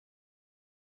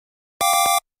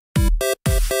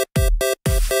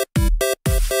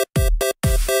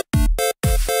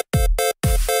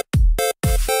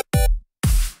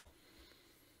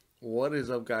What is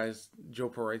up, guys?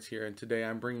 JoPaWrites here, and today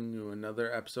I'm bringing you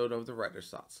another episode of the Writer's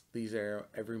Thoughts. These air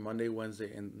every Monday,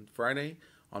 Wednesday, and Friday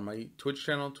on my Twitch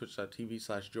channel,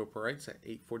 twitch.tv/JoPaWrites at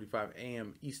 8:45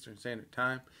 a.m. Eastern Standard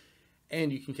Time.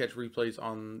 And you can catch replays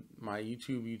on my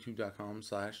YouTube,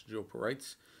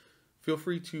 youtube.com/JoPaWrites. Feel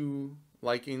free to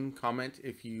like and comment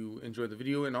if you enjoyed the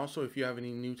video, and also if you have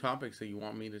any new topics that you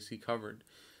want me to see covered.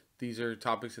 These are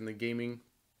topics in the gaming,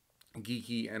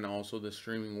 geeky, and also the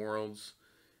streaming worlds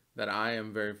that I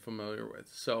am very familiar with.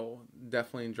 So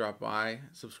definitely drop by,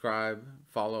 subscribe,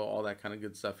 follow, all that kind of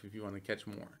good stuff if you want to catch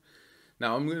more.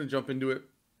 Now I'm going to jump into it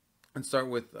and start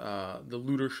with the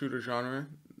looter shooter genre.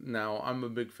 Now I'm a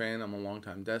big fan. I'm a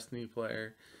longtime Destiny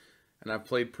player, and I've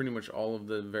played pretty much all of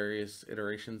the various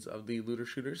iterations of the looter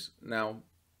shooters. Now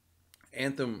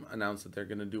Anthem announced that they're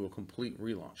going to do a complete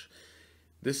relaunch.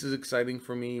 This is exciting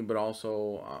for me, but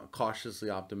also cautiously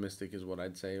optimistic is what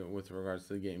I'd say with regards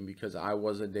to the game, because I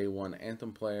was a day one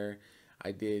Anthem player.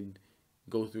 I did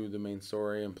go through the main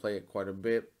story and play it quite a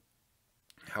bit.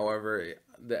 However,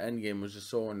 the end game was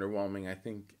just so underwhelming. I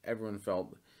think everyone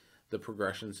felt the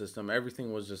progression system,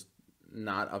 everything was just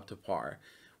not up to par.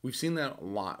 We've seen that a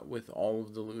lot with all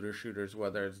of the looter shooters,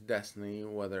 whether it's Destiny,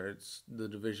 whether it's The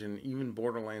Division, even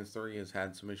Borderlands 3 has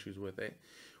had some issues with it.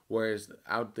 Whereas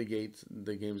out the gates,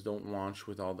 the games don't launch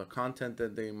with all the content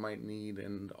that they might need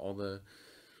and all the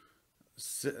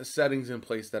settings in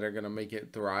place that are going to make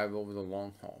it thrive over the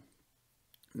long haul.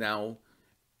 Now,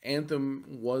 Anthem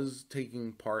was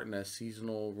taking part in a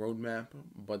seasonal roadmap,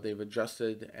 but they've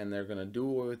adjusted and they're going to do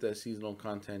away with that seasonal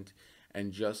content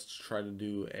and just try to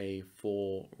do a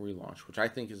full relaunch, which I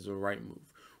think is the right move.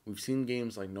 We've seen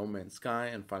games like No Man's Sky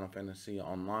and Final Fantasy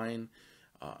Online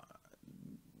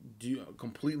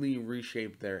completely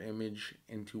reshape their image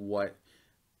into what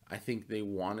I think they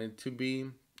wanted to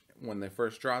be when they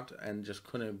first dropped, and just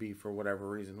couldn't be for whatever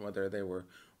reason, whether they were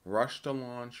rushed to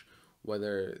launch,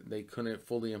 whether they couldn't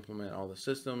fully implement all the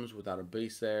systems without a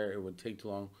base there, it would take too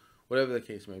long, whatever the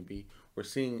case may be. We're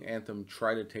seeing Anthem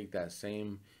try to take that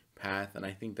same path, and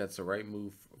I think that's the right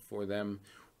move for them.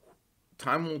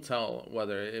 Time will tell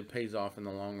whether it pays off in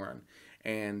the long run,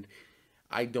 and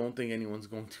I don't think anyone's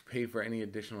going to pay for any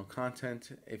additional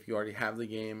content. If you already have the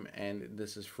game and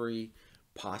this is free,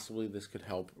 possibly this could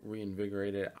help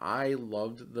reinvigorate it. I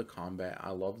loved the combat. I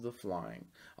loved the flying.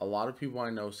 A lot of people I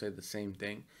know say the same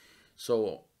thing.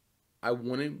 So I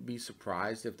wouldn't be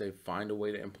surprised if they find a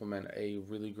way to implement a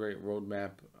really great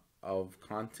roadmap of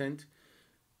content,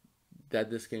 that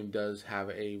this game does have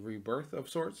a rebirth of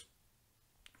sorts.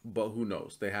 But who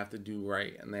knows? They have to do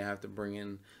right, and they have to bring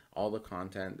in all the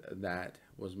content that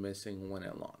was missing when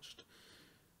it launched.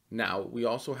 Now, we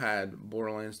also had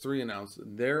Borderlands 3 announce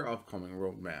their upcoming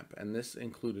roadmap, and this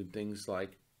included things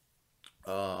like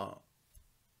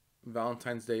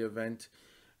Valentine's Day event,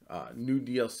 new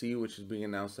DLC, which is being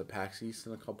announced at PAX East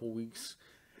in a couple weeks,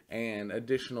 and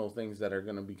additional things that are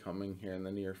going to be coming here in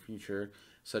the near future,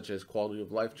 such as quality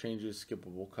of life changes,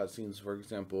 skippable cutscenes, for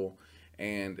example,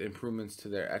 and improvements to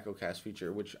their EchoCast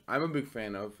feature, which I'm a big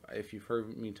fan of. If you've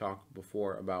heard me talk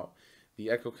before about the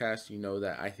EchoCast, you know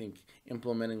that I think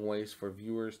implementing ways for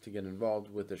viewers to get involved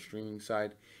with the streaming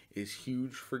side is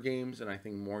huge for games, and I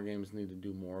think more games need to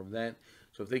do more of that.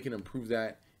 So if they can improve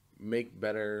that, make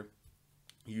better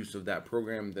use of that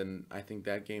program, then I think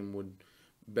that game would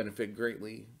benefit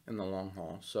greatly in the long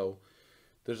haul. So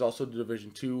there's also The Division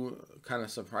 2, kind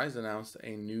of surprise announced a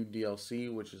new DLC,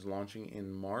 which is launching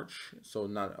in March, so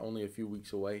not only a few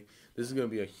weeks away. This is going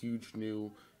to be a huge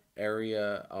new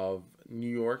area of New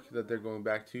York that they're going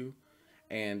back to,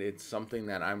 and it's something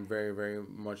that I'm very, very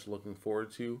much looking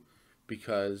forward to,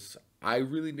 because I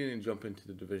really didn't jump into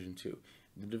The Division 2.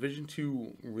 The Division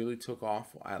 2 really took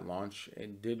off at launch.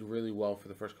 It did really well for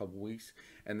the first couple weeks,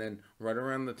 and then right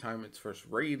around the time its first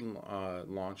raid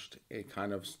launched, it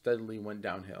kind of steadily went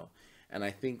downhill. And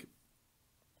I think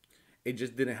it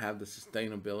just didn't have the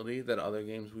sustainability that other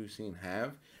games we've seen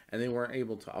have, and they weren't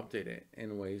able to update it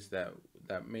in ways that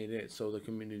made it so the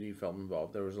community felt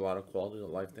involved. There was a lot of quality of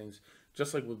life things,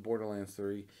 just like with Borderlands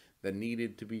 3, that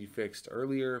needed to be fixed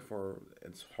earlier for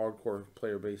its hardcore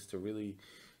player base to really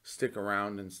stick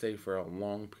around and stay for a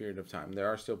long period of time. There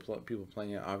are still people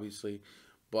playing it, obviously,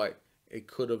 but it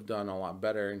could have done a lot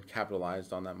better and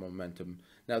capitalized on that momentum.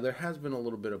 Now, there has been a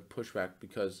little bit of pushback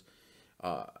because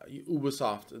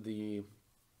Ubisoft, the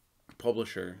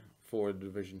publisher for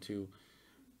Division 2,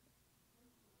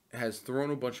 has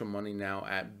thrown a bunch of money now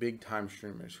at big-time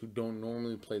streamers who don't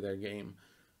normally play their game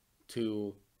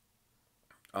to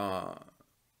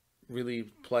really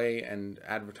play and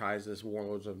advertise this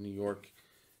Warlords of New York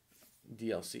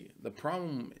DLC. The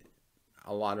problem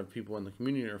a lot of people in the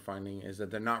community are finding is that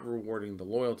they're not rewarding the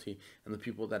loyalty and the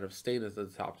people that have stayed at the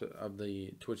top of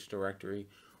the Twitch directory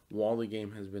while the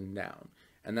game has been down.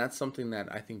 And that's something that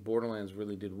I think Borderlands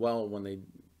really did well when they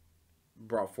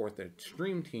brought forth their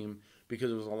stream team, because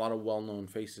there was a lot of well-known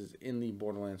faces in the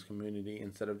Borderlands community,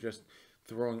 instead of just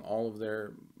throwing all of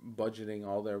their budgeting,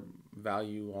 all their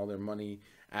value, all their money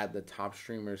at the top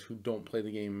streamers who don't play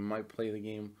the game, might play the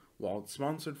game while it's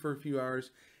sponsored for a few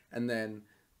hours, and then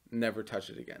never touch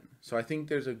it again. So I think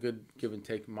there's a good give and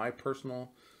take. My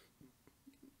personal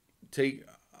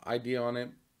idea on it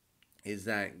is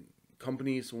that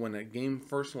companies, when a game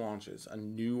first launches, a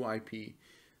new IP,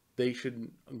 they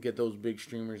should get those big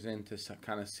streamers in to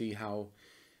kind of see how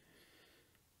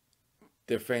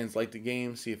their fans like the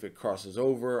game, see if it crosses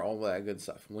over, all that good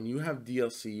stuff. When you have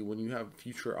DLC, when you have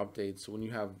future updates, when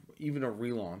you have even a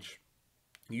relaunch,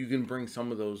 you can bring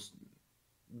some of those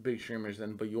big streamers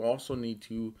in, but you also need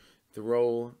to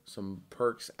throw some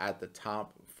perks at the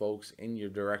top folks in your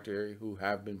directory who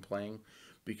have been playing,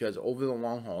 because over the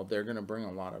long haul, they're going to bring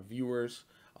a lot of viewers,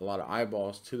 a lot of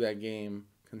eyeballs to that game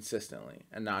consistently,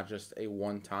 and not just a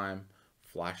one-time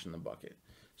flash in the bucket.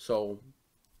 So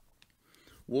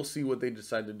we'll see what they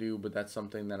decide to do, but that's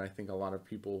something that I think a lot of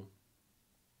people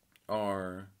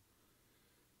are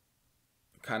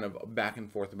kind of back and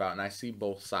forth about, and I see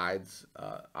both sides.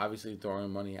 Obviously,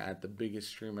 throwing money at the biggest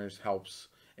streamers helps.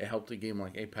 It helped a game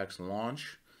like Apex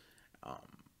launch,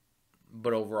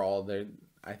 but overall,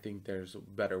 I think there's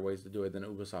better ways to do it than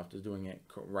Ubisoft is doing it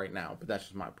right now. But that's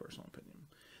just my personal opinion.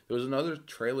 There was another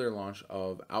trailer launch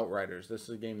of Outriders. This is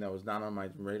a game that was not on my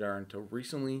radar until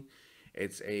recently.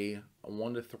 It's a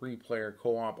 1 to 3 player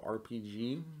co-op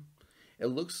RPG. It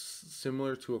looks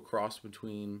similar to a cross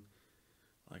between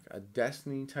like a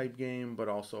Destiny type game, but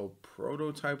also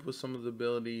prototype with some of the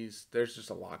abilities. There's just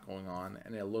a lot going on,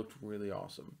 and it looked really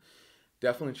awesome.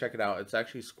 Definitely check it out. It's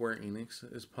actually Square Enix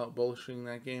is publishing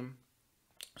that game,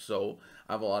 so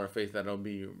I have a lot of faith that it'll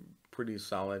be pretty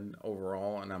solid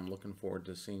overall, and I'm looking forward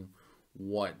to seeing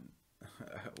what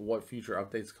future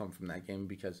updates come from that game,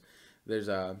 because there's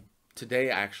today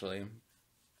actually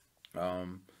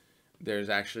there's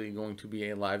actually going to be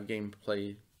a live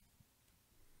gameplay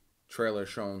trailer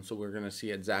shown, so we're going to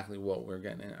see exactly what we're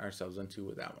getting ourselves into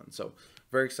with that one. So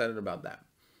very excited about that.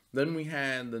 Then we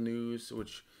had the news,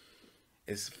 which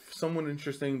is somewhat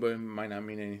interesting, but it might not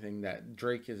mean anything, that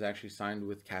Drake is actually signed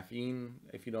with Caffeine.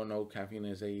 If you don't know, Caffeine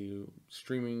is a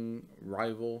streaming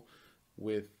rival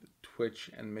with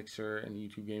Twitch and Mixer and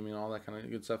YouTube Gaming and all that kind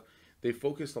of good stuff. They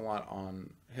focused a lot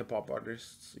on hip-hop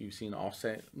artists. You've seen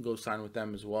Offset go sign with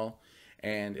them as well.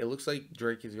 And it looks like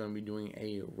Drake is going to be doing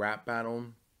a rap battle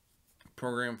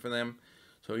program for them.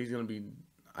 So he's going to be,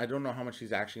 I don't know how much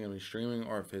he's actually going to be streaming,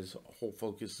 or if his whole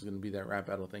focus is going to be that rap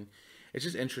battle thing. It's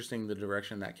just interesting the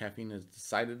direction that Caffeine has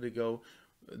decided to go.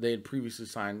 They had previously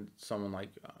signed someone like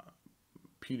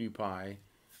PewDiePie,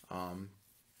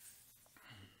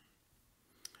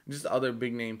 just other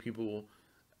big name people,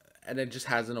 and it just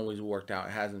hasn't always worked out.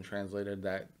 It hasn't translated.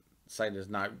 That site is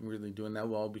not really doing that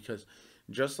well, because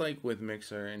just like with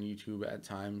Mixer and YouTube at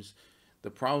times,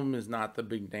 the problem is not the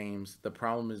big names. The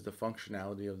problem is the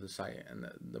functionality of the site and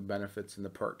the benefits and the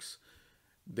perks.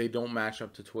 They don't match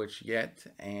up to Twitch yet,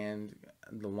 and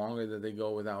the longer that they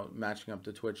go without matching up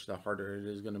to Twitch, the harder it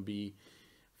is going to be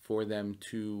for them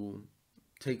to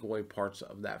take away parts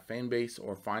of that fan base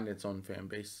or find its own fan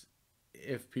base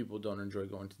if people don't enjoy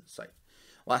going to the site.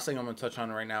 Last thing I'm going to touch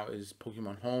on right now is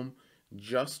Pokemon Home.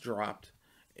 Just dropped.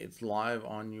 It's live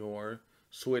on your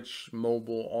Switch,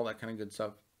 mobile, all that kind of good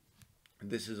stuff.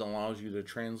 This allows you to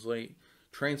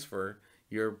transfer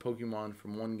your Pokemon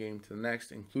from one game to the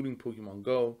next, including Pokemon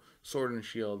Go, Sword and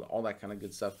Shield, all that kind of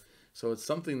good stuff. So it's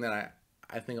something that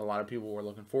I think a lot of people were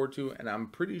looking forward to, and I'm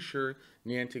pretty sure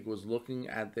Niantic was looking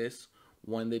at this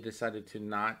when they decided to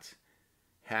not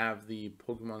have the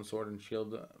Pokemon Sword and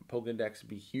Shield Pokedex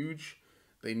be huge.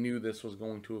 They knew this was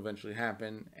going to eventually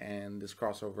happen, and this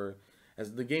crossover,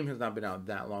 as the game has not been out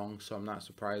that long, so I'm not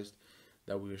surprised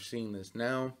that we are seeing this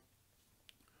now.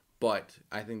 But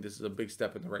I think this is a big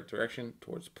step in the right direction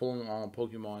towards pulling all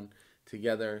Pokemon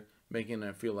together, making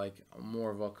it feel like more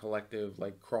of a collective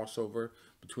like crossover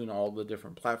between all the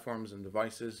different platforms and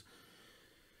devices.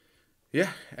 Yeah,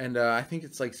 and I think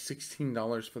it's like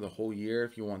 $16 for the whole year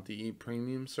if you want the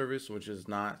premium service, which is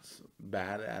not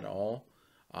bad at all.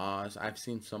 So I've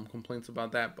seen some complaints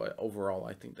about that, but overall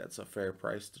I think that's a fair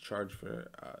price to charge for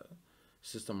a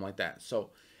system like that. So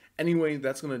anyway,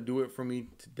 that's going to do it for me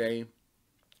today.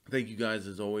 Thank you guys,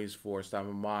 as always, for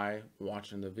stopping by,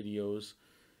 watching the videos.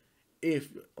 If,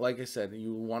 like I said,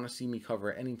 you want to see me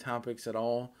cover any topics at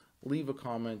all, leave a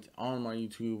comment on my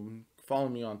YouTube, follow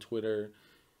me on Twitter,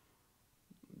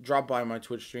 drop by my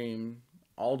Twitch stream,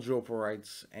 all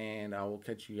JoPaWrites, and I will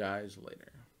catch you guys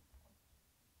later.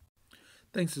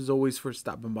 Thanks as always for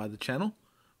stopping by the channel.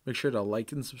 Make sure to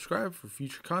like and subscribe for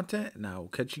future content, and I will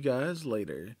catch you guys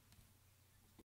later.